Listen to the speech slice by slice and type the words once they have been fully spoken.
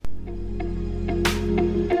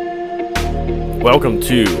Welcome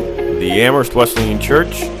to the Amherst Wesleyan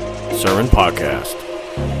Church Sermon Podcast.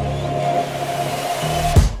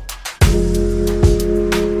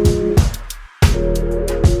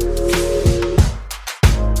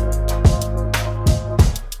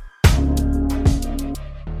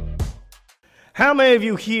 How many of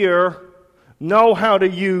you here know how to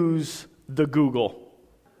use the Google?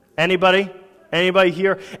 Anybody? Anybody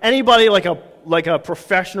here? Anybody like a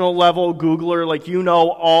professional level Googler, like you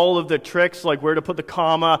know all of the tricks, like where to put the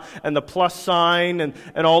comma and the plus sign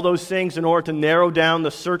and all those things in order to narrow down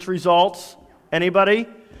the search results? Anybody?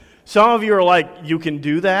 Some of you are like, you can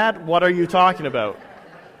do that? What are you talking about?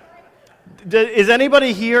 Is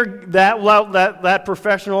anybody here that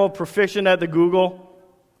professional, proficient at the Google?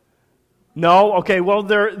 No? Okay, well,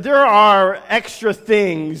 there are extra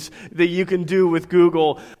things that you can do with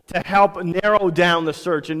Google to help narrow down the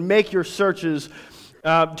search and make your searches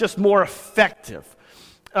just more effective.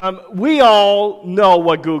 We all know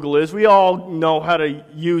what Google is. We all know how to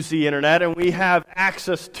use the internet, and we have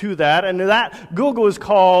access to that. And that Google is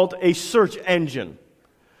called a search engine.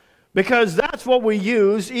 Because that's what we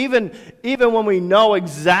use, even when we know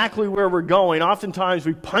exactly where we're going. Oftentimes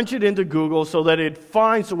we punch it into Google so that it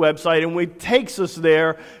finds the website and it takes us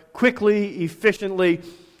there quickly, efficiently.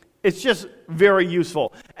 It's just very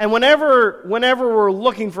useful. And whenever we're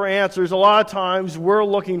looking for answers, a lot of times we're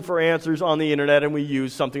looking for answers on the internet and we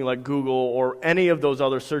use something like Google or any of those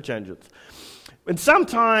other search engines. And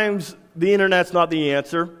sometimes the internet's not the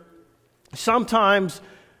answer. Sometimes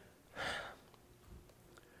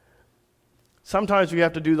we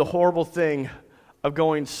have to do the horrible thing of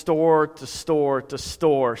going store to store to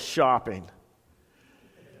store shopping.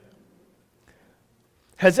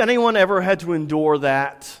 Has anyone ever had to endure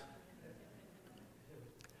that?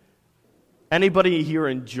 Anybody here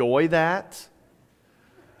enjoy that?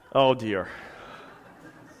 Oh dear.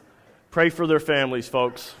 Pray for their families,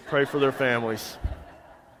 folks. Pray for their families.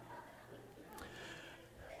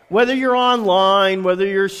 Whether you're online, whether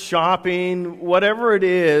you're shopping, whatever it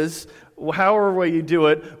is, however way you do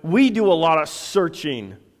it, we do a lot of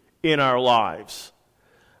searching in our lives.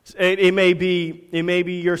 It may be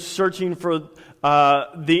you're searching for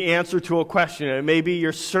the answer to a question. It may be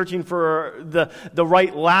you're searching for the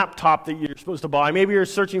right laptop that you're supposed to buy. Maybe you're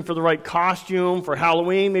searching for the right costume for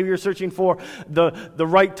Halloween. Maybe you're searching for the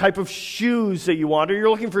right type of shoes that you want, or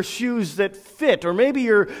you're looking for shoes that fit. Or maybe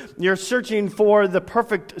you're searching for the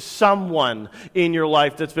perfect someone in your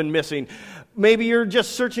life that's been missing. Maybe you're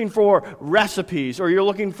just searching for recipes, or you're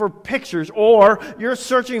looking for pictures, or you're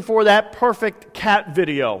searching for that perfect cat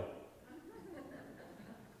video.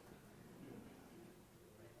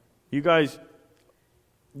 You guys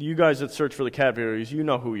that search for the cat videos, you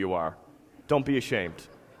know who you are. Don't be ashamed.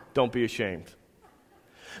 Don't be ashamed.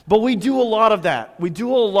 But we do a lot of that. We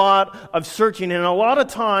do a lot of searching, and a lot of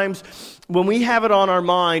times when we have it on our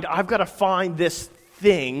mind, I've got to find this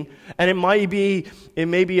thing, and it may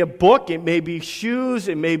be a book, it may be shoes,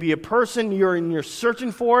 it may be a person, you're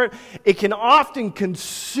searching for it. It can often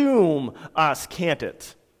consume us, can't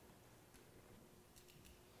it?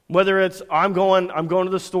 Whether it's I'm going to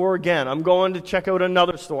the store again, I'm going to check out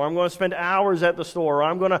another store, I'm going to spend hours at the store, or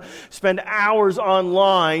I'm going to spend hours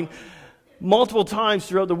online multiple times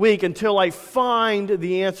throughout the week until I find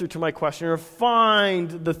the answer to my question, or find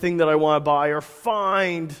the thing that I want to buy, or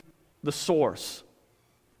find the source.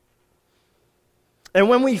 And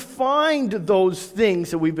when we find those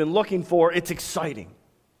things that we've been looking for, it's exciting.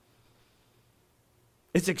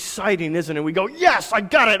 It's exciting, isn't it? We go, yes, I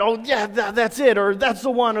got it. Oh, yeah, that's it. Or that's the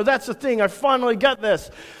one. Or that's the thing. I finally got this.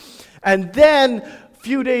 And then, a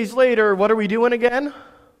few days later, what are we doing again?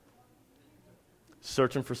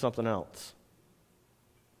 Searching for something else.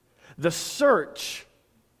 The search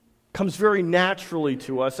comes very naturally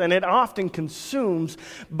to us, and it often consumes,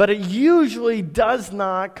 but it usually does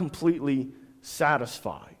not completely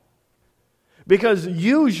satisfy. Because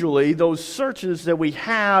usually those searches that we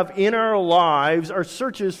have in our lives are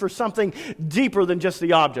searches for something deeper than just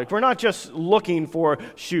the object. We're not just looking for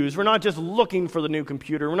shoes. We're not just looking for the new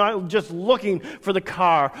computer. We're not just looking for the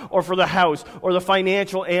car or for the house or the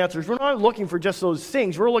financial answers. We're not looking for just those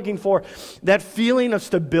things. We're looking for that feeling of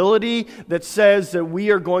stability that says that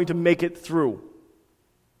we are going to make it through.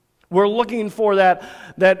 We're looking for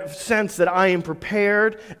that sense that I am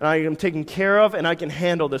prepared and I am taken care of and I can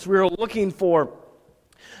handle this. We're looking for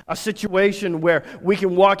a situation where we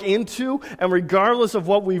can walk into, and regardless of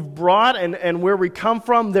what we've brought and where we come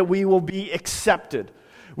from, that we will be accepted.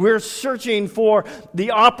 We're searching for the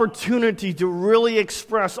opportunity to really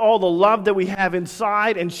express all the love that we have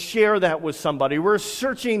inside and share that with somebody. We're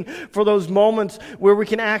searching for those moments where we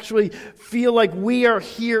can actually feel like we are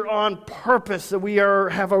here on purpose, that we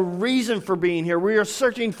have a reason for being here. We are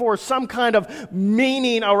searching for some kind of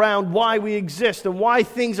meaning around why we exist and why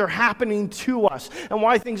things are happening to us and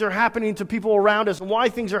why things are happening to people around us and why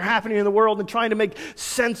things are happening in the world, and trying to make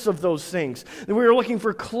sense of those things. And we're looking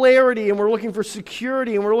for clarity, and we're looking for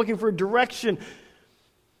security, and we're looking for direction,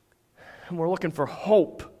 and we're looking for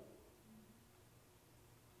hope.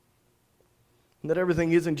 And that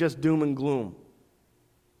everything isn't just doom and gloom.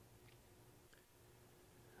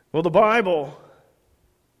 Well, the Bible,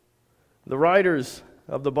 the writers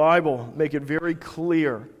of the Bible make it very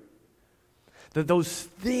clear that those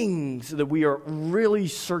things that we are really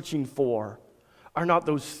searching for are not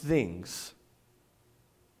those things,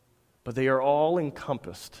 but they are all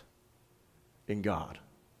encompassed in God.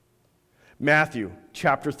 Matthew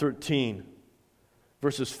chapter 13,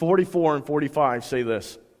 verses 44 and 45 say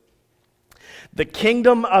this: "The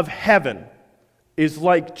kingdom of heaven is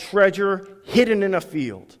like treasure hidden in a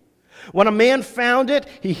field. When a man found it,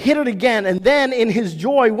 he hid it again, and then in his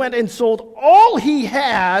joy went and sold all he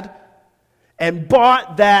had and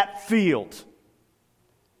bought that field."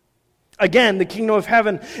 Again, the kingdom of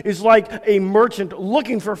heaven is like a merchant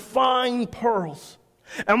looking for fine pearls.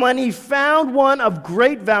 And when he found one of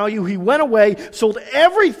great value, he went away, sold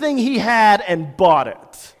everything he had, and bought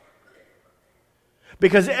it.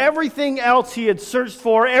 Because everything else he had searched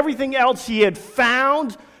for, everything else he had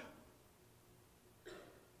found,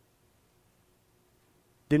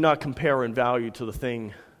 did not compare in value to the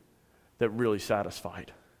thing that really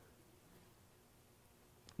satisfied.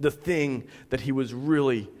 The thing that he was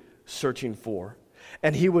really searching for.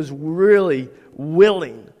 And he was really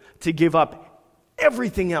willing to give up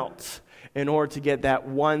everything else in order to get that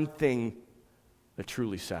one thing that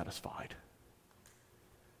truly satisfied.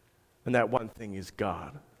 And that one thing is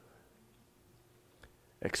God,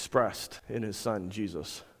 expressed in his Son,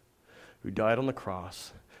 Jesus, who died on the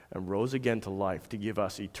cross and rose again to life to give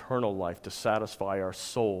us eternal life, to satisfy our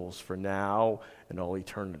souls for now and all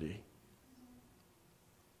eternity.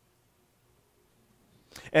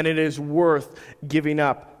 And it is worth giving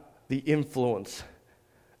up the influence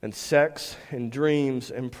and sex and dreams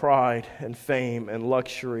and pride and fame and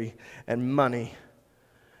luxury and money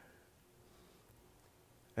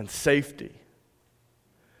and safety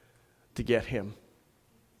to get him.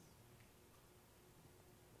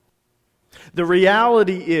 The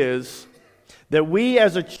reality is that we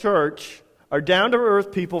as a church are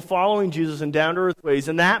down-to-earth people following Jesus in down-to-earth ways,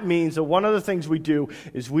 and that means that one of the things we do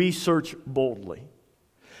is we search boldly.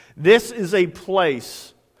 This is a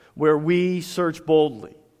place where we search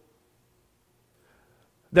boldly.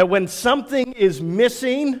 That when something is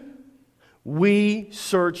missing, we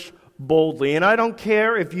search boldly. And I don't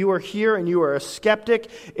care if you are here and you are a skeptic,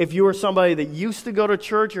 if you are somebody that used to go to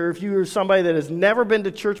church, or if you are somebody that has never been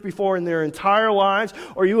to church before in their entire lives,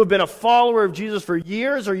 or you have been a follower of Jesus for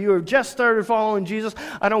years, or you have just started following Jesus.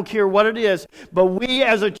 I don't care what it is. But we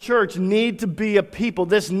as a church need to be a people.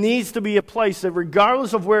 This needs to be a place that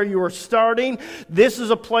regardless of where you are starting, this is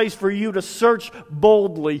a place for you to search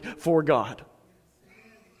boldly for God.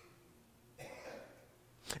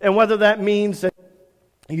 And whether that means that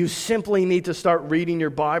you simply need to start reading your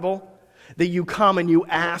Bible, that you come and you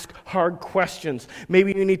ask hard questions.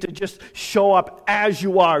 Maybe you need to just show up as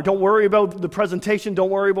you are. Don't worry about the presentation. Don't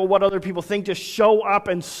worry about what other people think. Just show up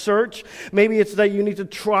and search. Maybe it's that you need to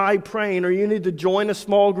try praying, or you need to join a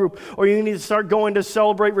small group, or you need to start going to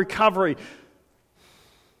Celebrate Recovery.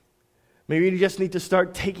 Maybe you just need to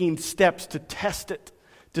start taking steps to test it,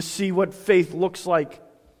 to see what faith looks like.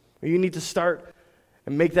 Or you need to start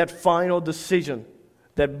and make that final decision,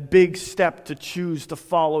 that big step to choose to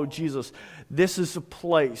follow Jesus. This is a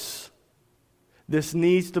place, this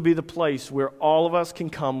needs to be the place where all of us can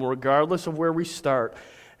come, regardless of where we start,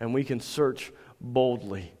 and we can search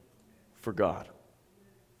boldly for God.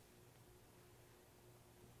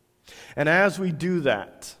 And as we do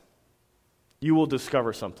that, you will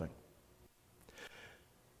discover something.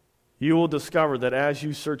 You will discover that as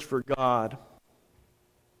you search for God,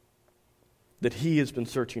 that He has been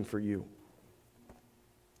searching for you.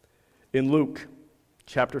 In Luke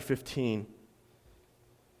chapter 15,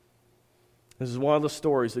 this is one of the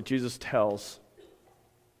stories that Jesus tells.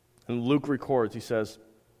 And Luke records, he says,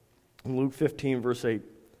 in Luke 15, verse 8,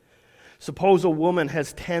 "Suppose a woman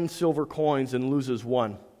has 10 silver coins and loses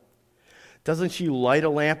one. Doesn't she light a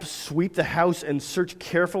lamp, sweep the house, and search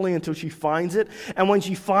carefully until she finds it? And when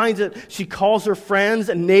she finds it, she calls her friends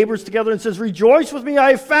and neighbors together and says, 'Rejoice with me,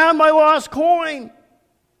 I have found my lost coin.'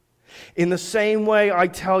 In the same way, I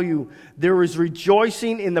tell you, there is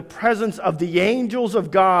rejoicing in the presence of the angels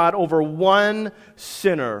of God over one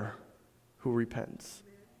sinner who repents.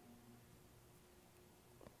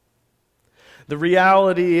 The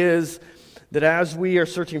reality is that as we are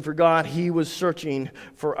searching for God, He was searching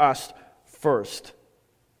for us first.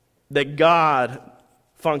 That God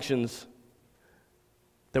functions,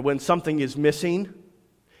 that when something is missing,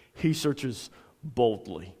 He searches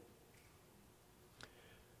boldly.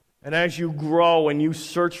 And as you grow and you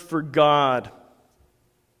search for God,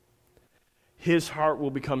 His heart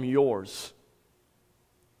will become yours.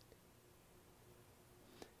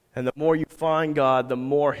 And the more you find God, the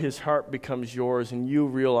more His heart becomes yours, and you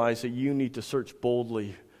realize that you need to search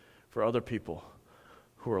boldly for other people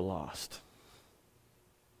who are lost.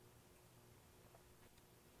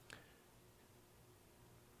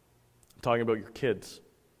 I'm talking about your kids.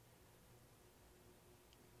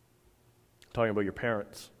 I'm talking about your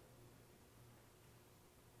parents.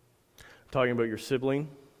 I'm talking about your sibling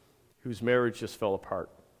whose marriage just fell apart.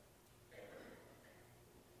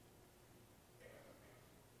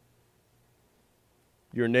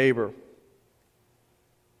 Your neighbor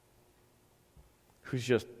who's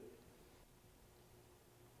just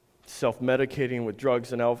self-medicating with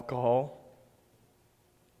drugs and alcohol.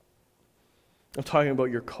 I'm talking about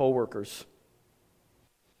your coworkers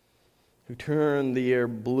who turn the air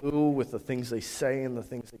blue with the things they say and the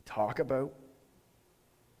things they talk about.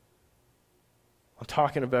 I'm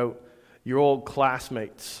talking about your old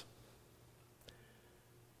classmates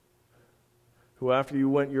who, after you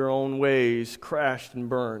went your own ways, crashed and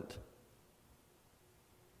burned.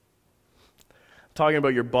 I'm talking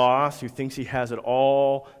about your boss who thinks he has it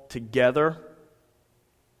all together.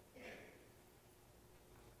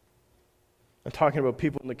 I'm talking about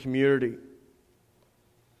people in the community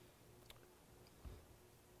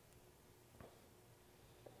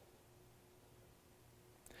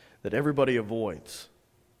that everybody avoids.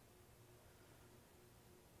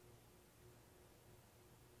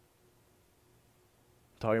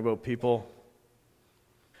 Talking about people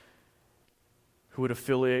who would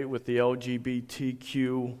affiliate with the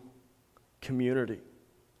LGBTQ community.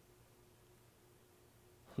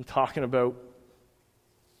 I'm talking about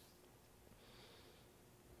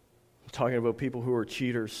people who are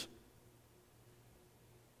cheaters.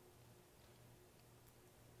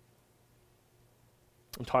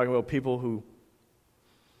 I'm talking about people who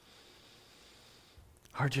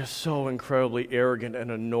are just so incredibly arrogant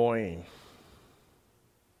and annoying.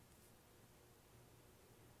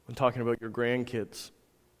 I'm talking about your grandkids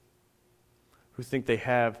who think they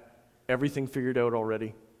have everything figured out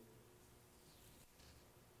already.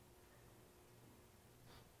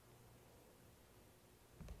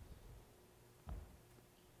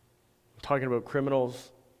 I'm talking about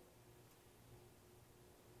criminals.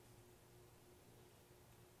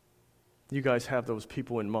 You guys have those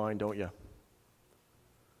people in mind, don't you?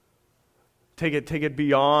 Take it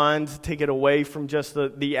beyond, take it away from just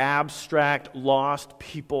the abstract, lost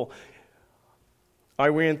people. I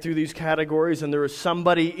ran through these categories, and there is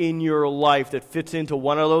somebody in your life that fits into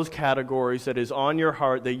one of those categories that is on your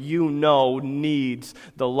heart that you know needs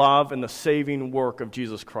the love and the saving work of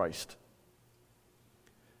Jesus Christ.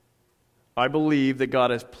 I believe that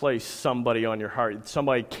God has placed somebody on your heart.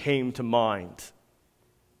 Somebody came to mind.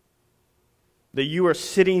 That you are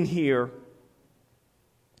sitting here,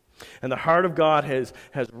 and the heart of God has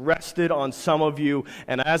rested on some of you.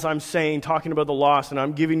 And as I'm saying, talking about the lost, and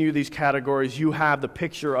I'm giving you these categories, you have the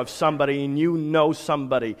picture of somebody, and you know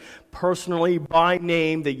somebody personally by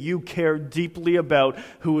name that you care deeply about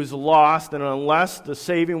who is lost. And unless the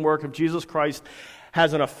saving work of Jesus Christ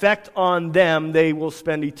has an effect on them, they will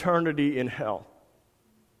spend eternity in hell.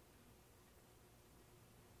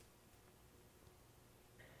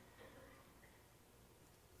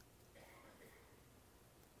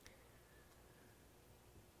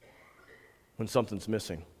 When something's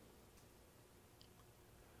missing,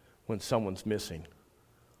 when someone's missing,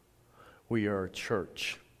 we are a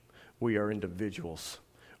church, we are individuals,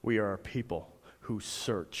 we are a people who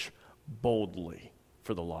search boldly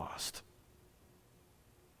for the lost.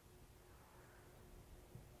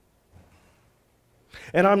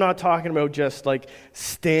 And I'm not talking about just like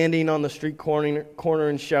standing on the street corner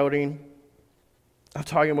and shouting. I'm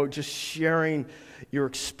talking about just sharing your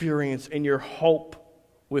experience and your hope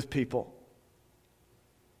with people.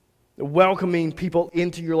 Welcoming people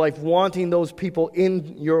into your life, wanting those people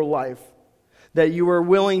in your life, that you are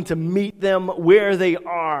willing to meet them where they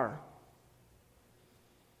are,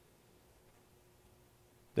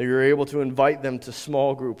 that you're able to invite them to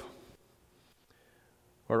small group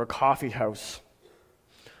or a coffee house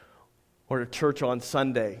or to church on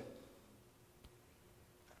Sunday,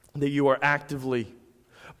 that you are actively,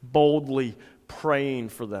 boldly praying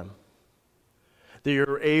for them. That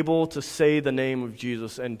you're able to say the name of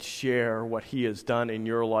Jesus and share what he has done in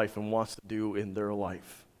your life and wants to do in their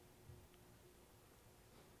life.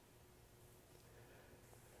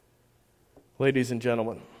 Ladies and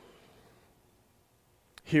gentlemen,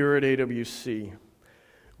 here at AWC,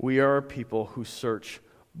 we are a people who search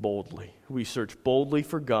boldly. We search boldly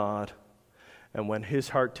for God, and when his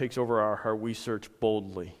heart takes over our heart, we search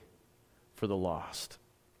boldly for the lost.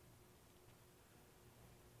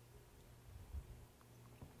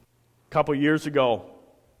 A couple years ago,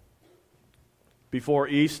 before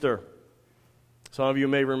Easter, some of you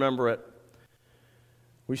may remember it,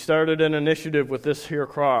 we started an initiative with this here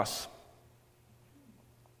cross.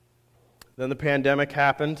 Then the pandemic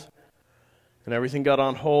happened, and everything got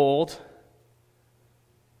on hold.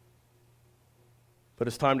 But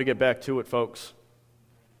it's time to get back to it, folks.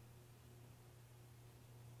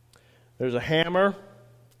 There's a hammer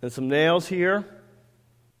and some nails here.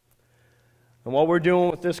 And what we're doing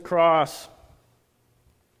with this cross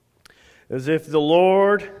is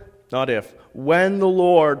when the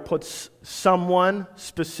Lord puts someone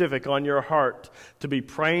specific on your heart to be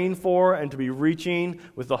praying for and to be reaching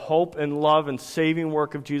with the hope and love and saving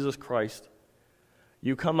work of Jesus Christ,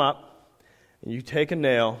 you come up and you take a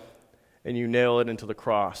nail and you nail it into the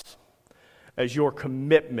cross as your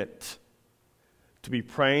commitment to be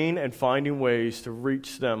praying and finding ways to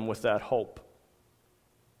reach them with that hope.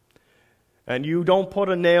 And you don't put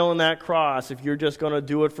a nail in that cross if you're just going to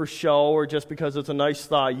do it for show or just because it's a nice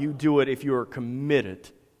thought. You do it if you're committed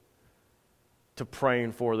to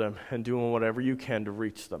praying for them and doing whatever you can to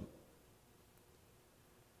reach them.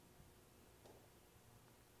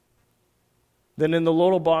 Then in the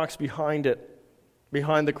little box behind it,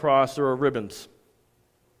 behind the cross, there are ribbons.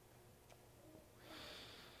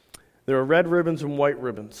 There are red ribbons and white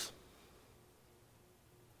ribbons.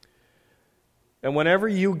 And whenever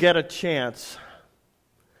you get a chance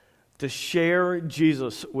to share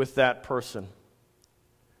Jesus with that person,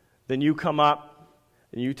 then you come up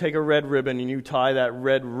and you take a red ribbon and you tie that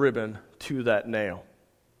red ribbon to that nail.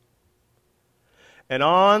 And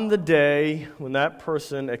on the day when that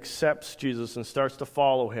person accepts Jesus and starts to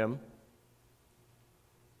follow him,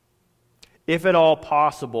 if at all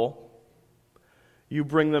possible, you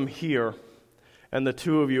bring them here, and the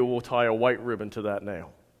two of you will tie a white ribbon to that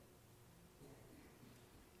nail.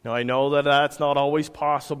 Now, I know that that's not always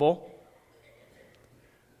possible,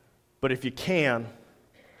 but if you can,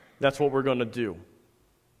 that's what we're going to do.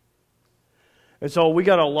 And so we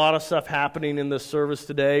got a lot of stuff happening in this service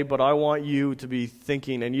today, but I want you to be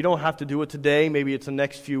thinking, and you don't have to do it today, maybe it's the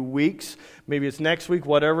next few weeks, maybe it's next week,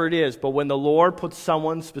 whatever it is, but when the Lord puts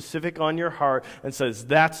someone specific on your heart and says,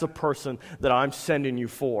 that's the person that I'm sending you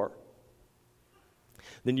for,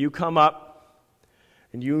 then you come up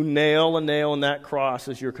and you nail a nail in that cross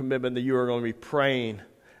as your commitment that you are going to be praying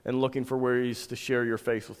and looking for ways to share your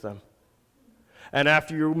faith with them. And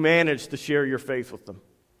after you manage to share your faith with them,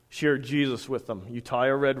 share Jesus with them, you tie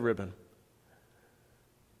a red ribbon.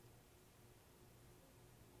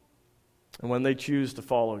 And when they choose to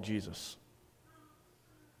follow Jesus,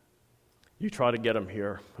 you try to get them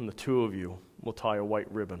here, and the two of you will tie a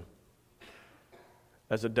white ribbon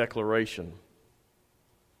as a declaration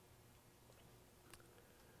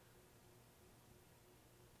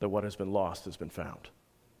that what has been lost has been found.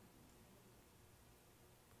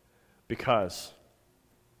 Because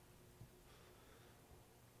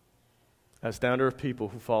as down-to-earth people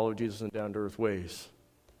who follow Jesus in down-to-earth ways,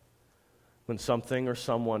 when something or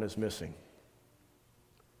someone is missing,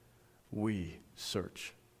 we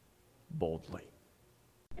search boldly.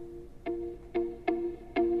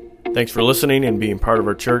 Thanks for listening and being part of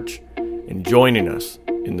our church and joining us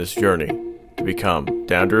in this journey to become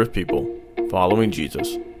down-to-earth people following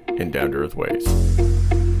Jesus in down-to-earth ways.